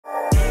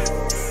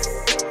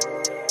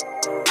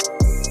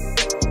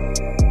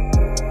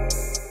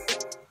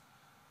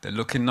They're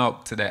looking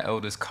up to their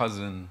eldest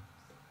cousin.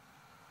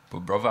 But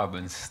brother, I've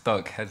been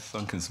stuck, head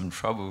sunk in some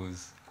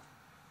troubles.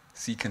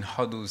 Seeking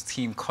huddles,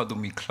 team cuddle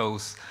me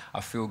close.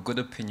 I feel good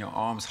up in your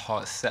arms,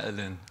 heart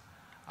settling.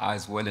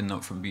 Eyes welling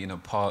up from being a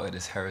part of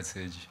this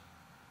heritage.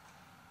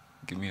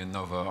 Give me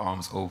another,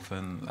 arms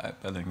open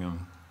like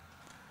Bellingham.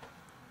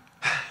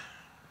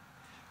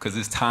 Because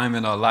this time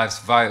in our life's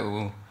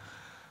vital.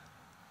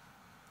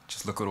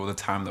 Just look at all the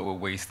time that we're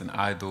wasting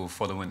idle,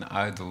 following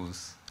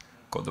idols.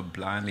 Got the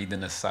blind leading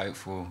the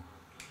sightful.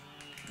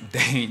 They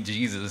ain't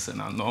Jesus,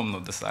 and I know I'm no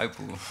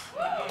disciple.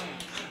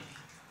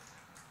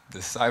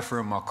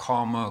 Deciphering my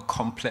karma,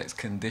 complex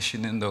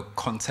conditioning, the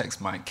context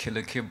might kill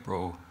a kid,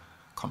 bro.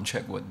 Come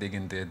check what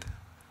digging did.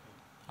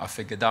 I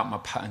figured out my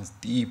patterns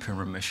deep in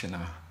remission.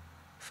 I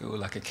feel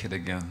like a kid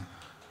again.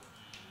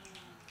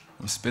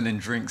 I'm spilling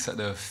drinks at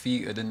the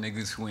feet of the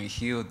niggas who ain't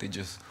healed. They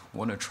just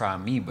wanna try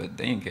me, but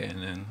they ain't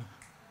getting in.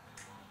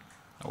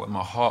 I wear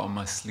my heart on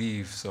my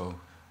sleeve, so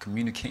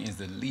communicating is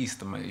the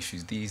least of my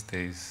issues these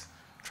days.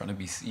 Trying to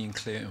be seen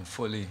clear and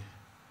fully.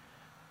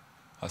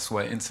 I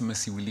swear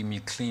intimacy will leave me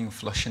clean,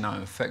 flushing out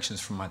infections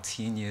from my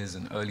teen years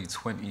and early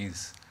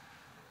 20s.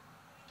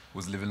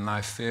 Was living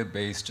life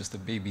fear-based, just a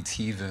baby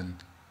teething.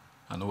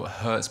 I know it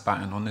hurts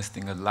biting on this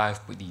thing of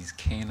life, but these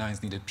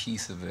canines need a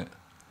piece of it.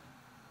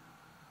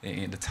 It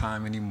ain't the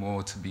time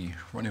anymore to be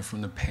running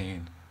from the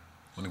pain.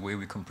 Only way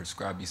we can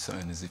prescribe you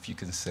something is if you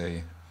can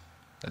say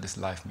that this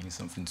life means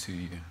something to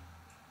you.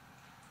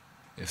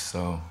 If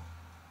so,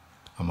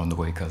 I'm on the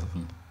way,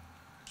 cousin.